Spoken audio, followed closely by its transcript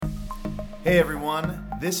Hey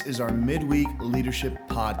everyone, this is our midweek leadership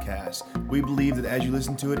podcast. We believe that as you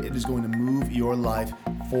listen to it, it is going to move your life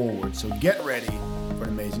forward. So get ready for an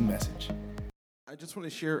amazing message. I just want to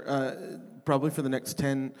share probably for the next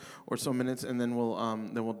 10 or so minutes, and then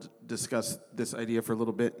we'll discuss this idea for a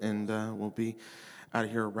little bit, and we'll be out of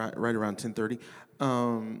here right around 10:30.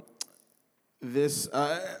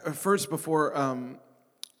 First, before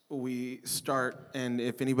we start, and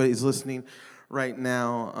if anybody's listening right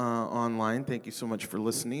now online, thank you so much for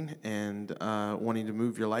listening and wanting to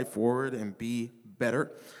move your life forward and be better.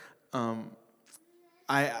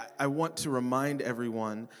 I want to remind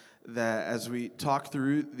everyone that as we talk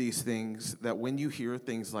through these things, that when you hear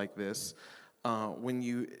things like this, when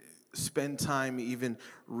you spend time even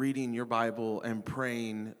reading your Bible and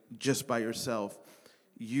praying just by yourself,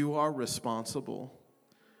 you are responsible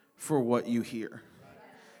for what you hear.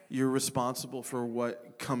 You're responsible for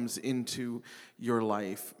what comes into your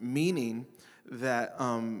life, meaning that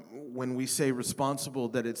when we say responsible,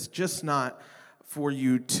 that it's just not for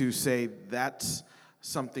you to say, that's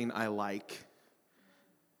something I like.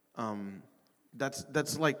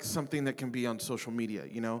 That's like something that can be on social media,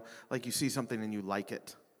 you know? Like you see something and you like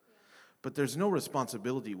it. But there's no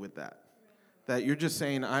responsibility with that. That you're just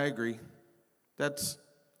saying, I agree.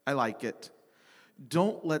 I like it.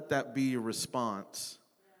 Don't let that be your response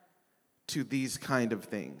to these kind of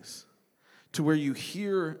things, to where you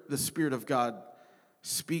hear the Spirit of God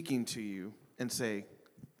speaking to you and say,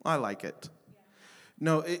 I like it.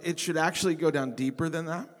 No, it should actually go down deeper than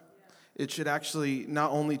that. It should actually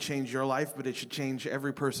not only change your life, but it should change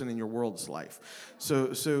every person in your world's life.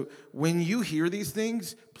 So when you hear these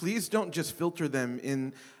things, please don't just filter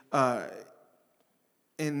them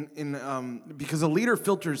because a leader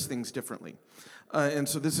filters things differently. And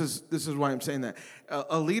so this is why I'm saying that.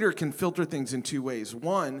 A leader can filter things in two ways.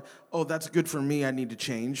 One, oh, that's good for me, I need to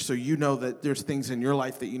change. So you know that there's things in your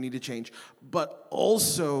life that you need to change. But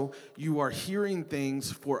also, you are hearing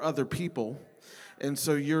things for other people. And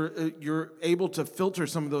so you're able to filter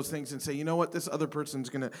some of those things and say, you know what, this other person's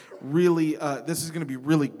going to really, this is going to be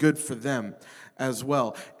really good for them as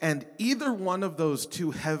well. And either one of those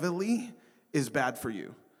two heavily is bad for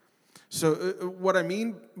you. So what I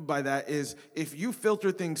mean by that is if you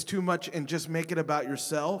filter things too much and just make it about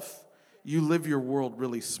yourself, you live your world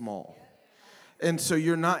really small. And so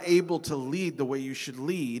you're not able to lead the way you should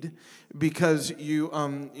lead because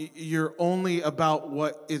you're only about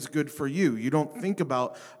what is good for you. You don't think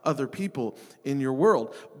about other people in your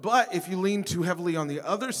world. But if you lean too heavily on the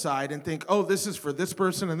other side and think, oh, this is for this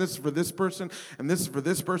person and this is for this person and this is for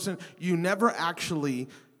this person, you never actually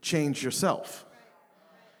change yourself.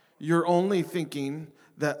 You're only thinking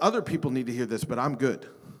that other people need to hear this, but I'm good,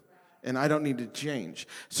 and I don't need to change.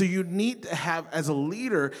 So you need to have, as a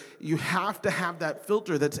leader, you have to have that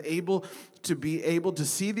filter that's able to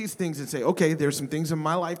see these things and say, okay, there's some things in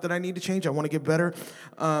my life that I need to change. I want to get better.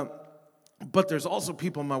 But there's also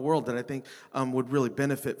people in my world that I think would really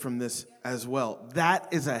benefit from this as well. That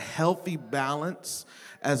is a healthy balance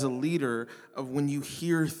as a leader of when you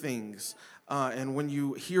hear things. And when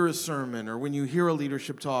you hear a sermon or when you hear a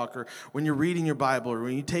leadership talk or when you're reading your Bible or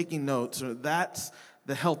when you're taking notes, that's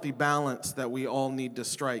the healthy balance that we all need to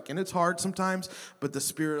strike. And it's hard sometimes, but the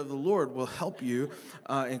Spirit of the Lord will help you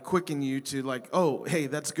and quicken you to like, oh, hey,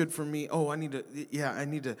 that's good for me. Oh, I need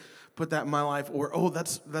to put that in my life. Or, oh,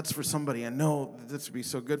 that's for somebody. I know this would be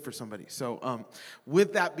so good for somebody. So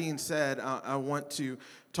with that being said, I want to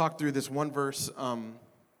talk through this one verse.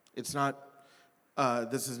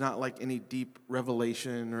 This is not like any deep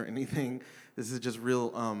revelation or anything. This is just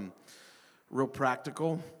real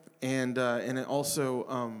practical, and it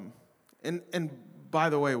also and by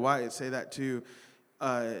the way, why I say that too,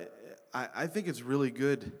 I think it's really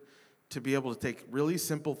good to be able to take really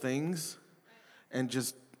simple things and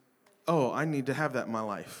just, oh, I need to have that in my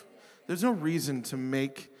life. There's no reason to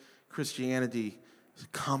make Christianity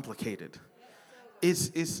complicated.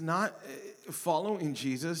 It's not. Following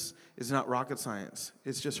Jesus is not rocket science.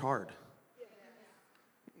 It's just hard.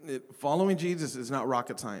 Following Jesus is not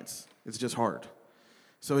rocket science. It's just hard.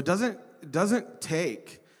 So it doesn't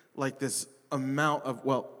take like this amount of,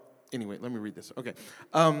 well, anyway, let me read this. Okay.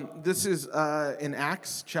 This is in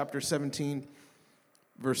Acts chapter 17,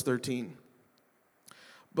 verse 13.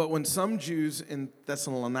 But when some Jews in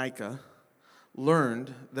Thessalonica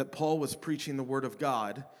learned that Paul was preaching the word of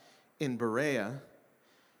God in Berea,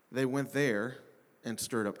 they went there and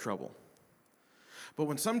stirred up trouble. But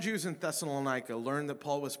when some Jews in Thessalonica learned that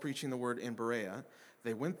Paul was preaching the word in Berea,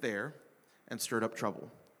 they went there and stirred up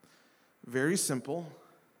trouble. Very simple,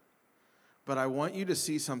 but I want you to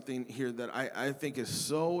see something here that I think is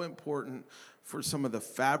so important for some of the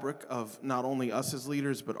fabric of not only us as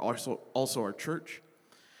leaders, but also our church,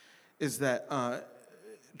 is that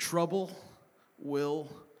trouble will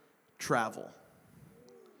travel.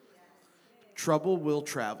 Trouble will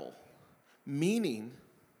travel, meaning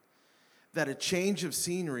that a change of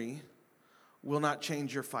scenery will not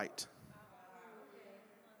change your fight.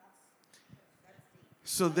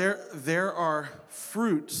 So there are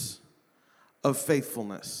fruits of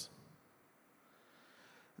faithfulness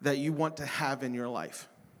that you want to have in your life.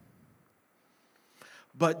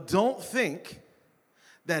 But don't think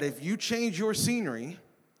that if you change your scenery,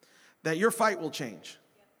 that your fight will change.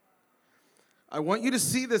 I want you to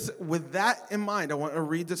see this with that in mind. I want to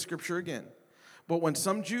read the scripture again. But when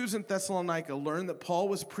some Jews in Thessalonica learned that Paul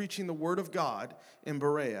was preaching the word of God in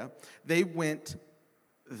Berea, they went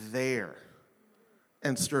there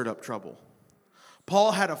and stirred up trouble.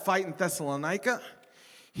 Paul had a fight in Thessalonica.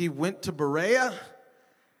 He went to Berea,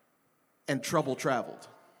 and trouble traveled.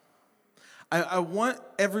 I want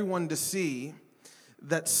everyone to see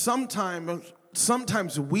that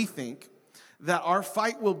sometimes we think that our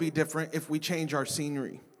fight will be different if we change our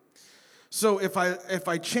scenery. So if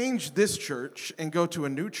I change this church and go to a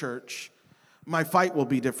new church, my fight will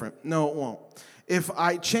be different. No, it won't. If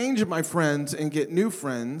I change my friends and get new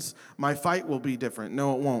friends, my fight will be different.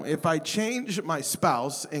 No, it won't. If I change my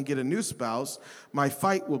spouse and get a new spouse, my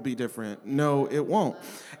fight will be different. No, it won't.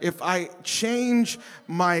 If I change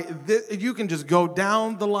you can just go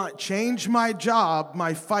down the line, change my job,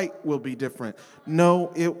 my fight will be different.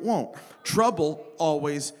 No, it won't. Trouble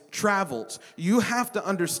always travels. You have to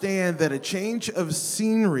understand that a change of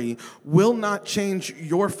scenery will not change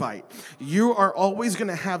your fight. You are always going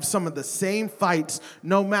to have some of the same fights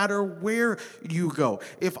no matter where you go.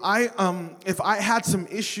 If I had some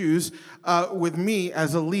issues with me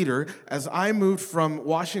as a leader, as I moved from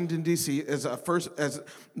Washington D.C.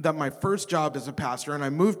 my first job as a pastor, and I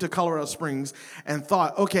moved to Colorado Springs and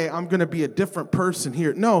thought, okay, I'm going to be a different person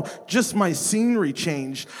here. No, just my scenery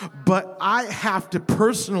changed, but I have to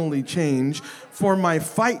personally change for my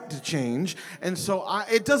fight to change. And so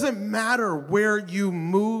it doesn't matter where you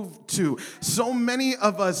move to. So many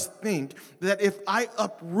of us think that if I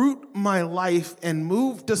uproot my life and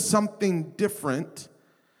move to something different,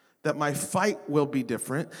 that my fight will be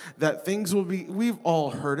different, that things will be, we've all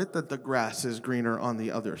heard it, that the grass is greener on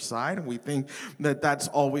the other side, and we think that that's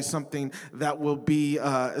always something that will be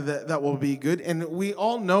that will be good. And we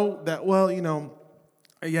all know that, well,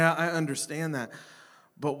 yeah, I understand that.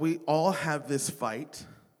 But we all have this fight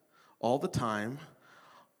all the time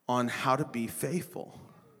on how to be faithful.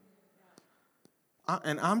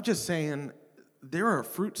 And I'm just saying, there are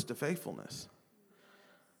fruits to faithfulness.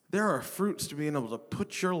 There are fruits to being able to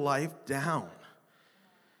put your life down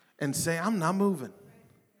and say, I'm not moving.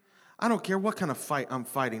 I don't care what kind of fight I'm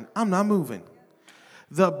fighting. I'm not moving.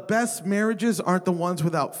 The best marriages aren't the ones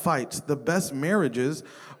without fights. The best marriages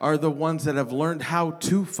are the ones that have learned how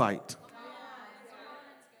to fight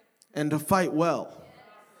and to fight well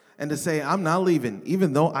and to say, I'm not leaving,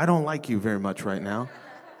 even though I don't like you very much right now.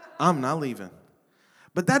 I'm not leaving.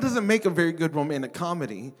 But that doesn't make a very good romantic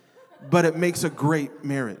comedy, but it makes a great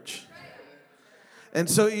marriage. And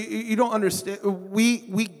so you don't understand.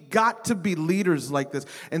 We got to be leaders like this.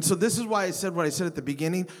 And so this is why I said what I said at the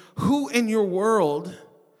beginning. Who in your world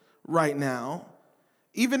right now,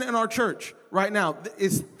 even in our church right now,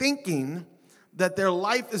 is thinking that their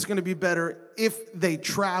life is going to be better if they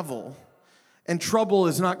travel and trouble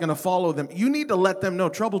is not going to follow them? You need to let them know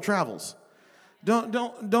trouble travels.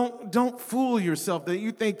 Don't fool yourself that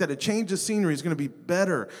you think that a change of scenery is going to be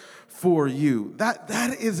better for you.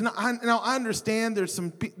 That is not. Now I understand there's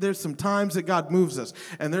some times that God moves us,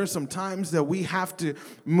 and there's some times that we have to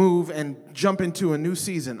move and jump into a new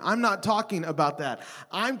season. I'm not talking about that.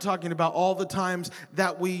 I'm talking about all the times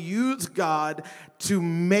that we use God to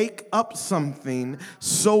make up something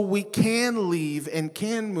so we can leave and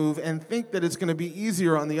can move and think that it's going to be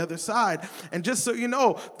easier on the other side. And just so you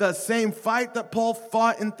know, the same fight that Paul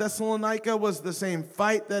fought in Thessalonica was the same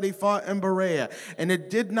fight that he fought in Berea. And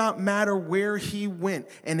it did not matter where he went,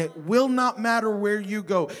 and it will not matter where you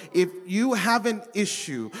go. If you have an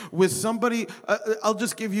issue with somebody, I'll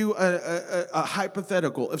just give you a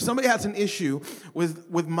hypothetical. If somebody has an issue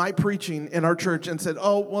with my preaching in our church and said,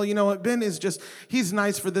 oh, well, you know what, Ben is just, he's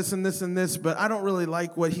nice for this and this and this, but I don't really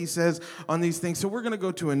like what he says on these things, so we're going to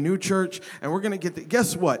go to a new church, and we're going to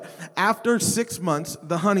guess what? After 6 months,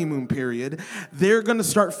 the honeymoon period, they're going to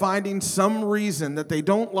start finding some reason that they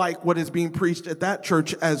don't like what is being preached at that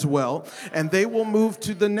church as well. And they will move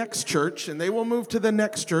to the next church, and they will move to the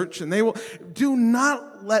next church, and they will. Do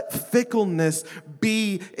not let fickleness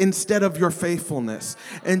be instead of your faithfulness.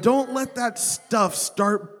 And don't let that stuff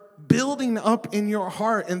start building up in your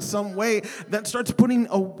heart in some way that starts putting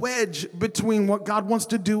a wedge between what God wants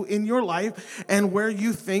to do in your life and where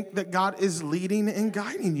you think that God is leading and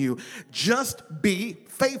guiding you. Just be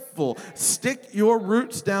faithful. Stick your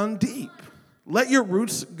roots down deep. Let your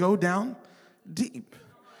roots go down deep.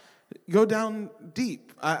 Go down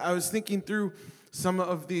deep. I was thinking through some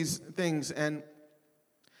of these things, and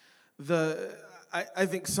I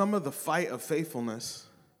think some of the fight of faithfulness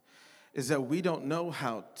is that we don't know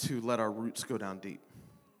how to let our roots go down deep.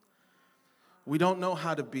 We don't know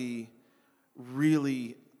how to be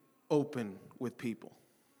really open with people.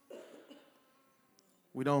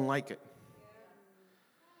 We don't like it.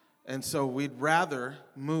 And so we'd rather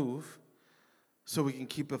move so we can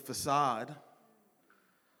keep a facade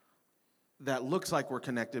that looks like we're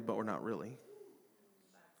connected, but we're not really.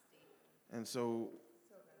 And so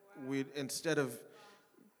we, instead of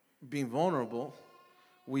being vulnerable,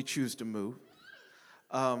 we choose to move.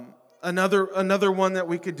 Another one that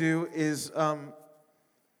we could do is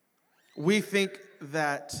we think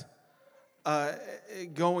that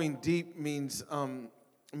going deep means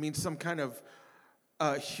some kind of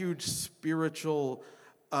huge spiritual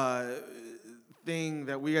thing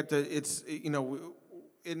that we have to. It's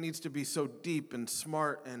it needs to be so deep and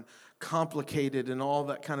smart and complicated and all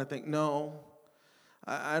that kind of thing. No,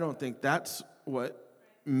 I don't think that's what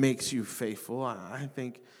makes you faithful. I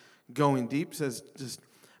think going deep says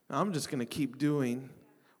I'm just going to keep doing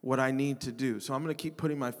what I need to do. So I'm going to keep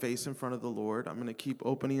putting my face in front of the Lord. I'm going to keep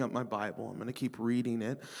opening up my Bible. I'm going to keep reading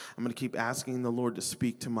it. I'm going to keep asking the Lord to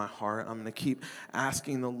speak to my heart. I'm going to keep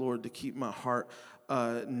asking the Lord to keep my heart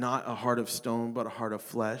not a heart of stone, but a heart of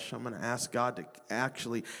flesh. I'm going to ask God to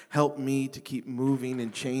actually help me to keep moving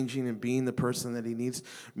and changing and being the person that He needs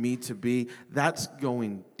me to be. That's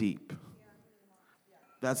going deep.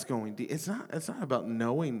 That's going deep. It's not about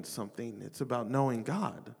knowing something. It's about knowing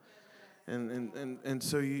God. And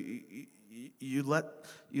so you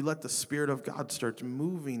let the Spirit of God start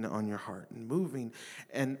moving on your heart and moving.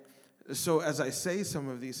 And so as I say some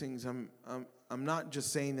of these things, I'm not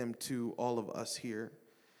just saying them to all of us here.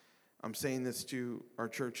 I'm saying this to our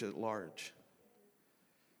church at large.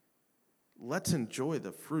 Let's enjoy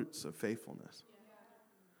the fruits of faithfulness.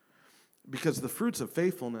 Because the fruits of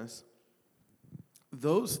faithfulness,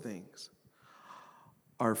 those things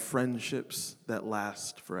are friendships that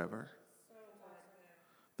last forever.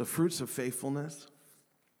 The fruits of faithfulness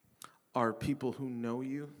are people who know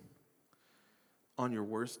you on your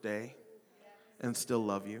worst day and still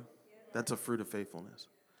love you. That's a fruit of faithfulness.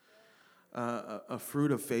 A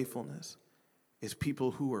fruit of faithfulness is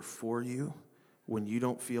people who are for you when you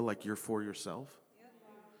don't feel like you're for yourself.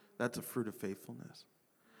 That's a fruit of faithfulness.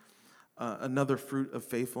 Another fruit of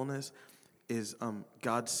faithfulness is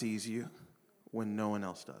God sees you when no one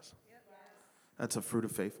else does. That's a fruit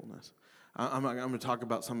of faithfulness. I'm going to talk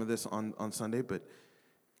about some of this on Sunday, but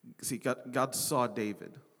see, God saw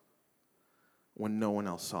David when no one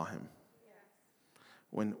else saw him.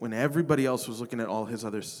 When everybody else was looking at all his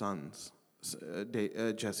other sons,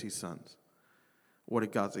 Jesse's sons, what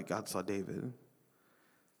did God say? God saw David,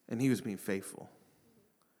 and he was being faithful.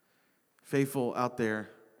 Faithful out there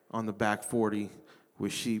on the back 40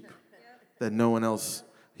 with sheep that no one else,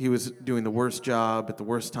 he was doing the worst job at the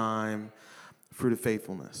worst time. Fruit of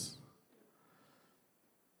faithfulness.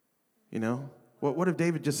 You know? What if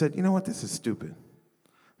David just said, you know what, this is stupid.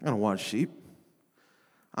 I'm going to watch sheep.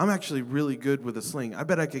 I'm actually really good with a sling. I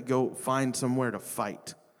bet I could go find somewhere to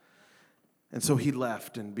fight. And so he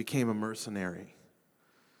left and became a mercenary.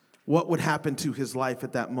 What would happen to his life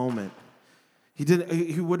at that moment?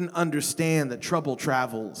 He wouldn't understand that trouble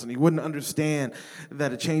travels, and he wouldn't understand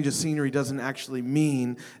that a change of scenery doesn't actually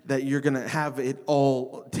mean that you're going to have it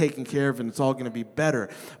all taken care of and it's all going to be better.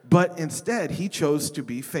 But instead, he chose to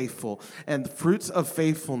be faithful. And the fruits of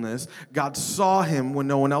faithfulness, God saw him when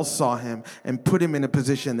no one else saw him and put him in a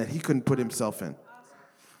position that he couldn't put himself in.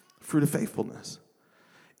 Fruit of faithfulness.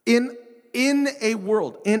 In a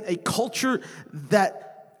world, in a culture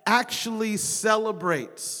that actually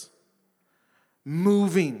celebrates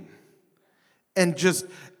moving, and just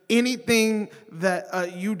anything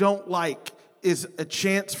that you don't like is a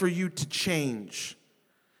chance for you to change.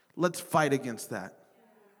 Let's fight against that.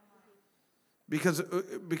 Because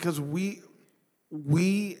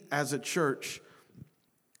we as a church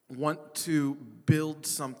want to build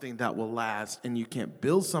something that will last, and you can't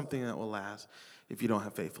build something that will last if you don't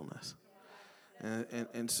have faithfulness.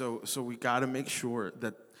 And so we got to make sure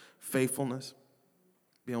that faithfulness,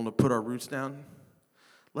 be able to put our roots down,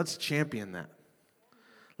 let's champion that.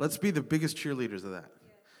 Let's be the biggest cheerleaders of that.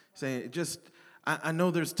 Saying, I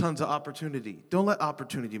know there's tons of opportunity. Don't let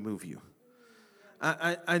opportunity move you.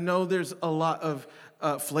 I know there's a lot of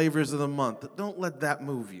flavors of the month. Don't let that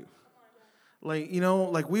move you. Like,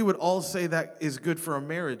 like we would all say that is good for a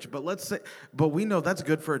marriage, but we know that's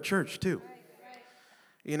good for a church too.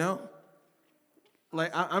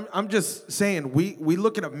 Like I'm just saying, we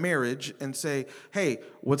look at a marriage and say, hey,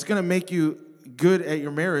 what's going to make you good at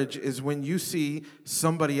your marriage is when you see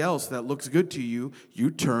somebody else that looks good to you,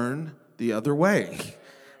 you turn the other way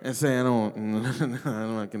and say, I'm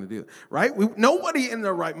not going to do that, right? Nobody in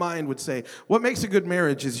their right mind would say, what makes a good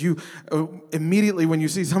marriage is you immediately when you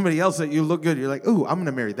see somebody else that you look good, you're like, ooh, I'm going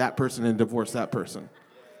to marry that person and divorce that person.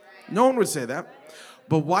 No one would say that.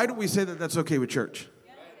 But why do we say that that's okay with church?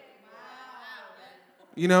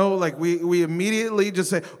 Like we immediately just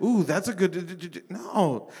say, ooh, that's a good...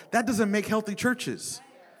 No, that doesn't make healthy churches.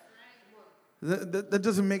 That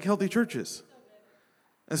doesn't make healthy churches.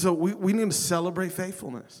 And so we need to celebrate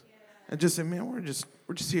faithfulness and just say, man, we're just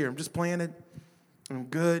here. I'm just planted. I'm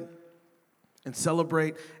good. And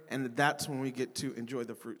celebrate. And that's when we get to enjoy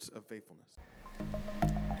the fruits of faithfulness.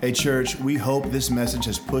 Hey, church, we hope this message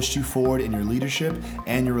has pushed you forward in your leadership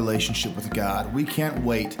and your relationship with God. We can't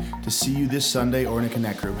wait to see you this Sunday or in a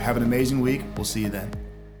Connect group. Have an amazing week. We'll see you then.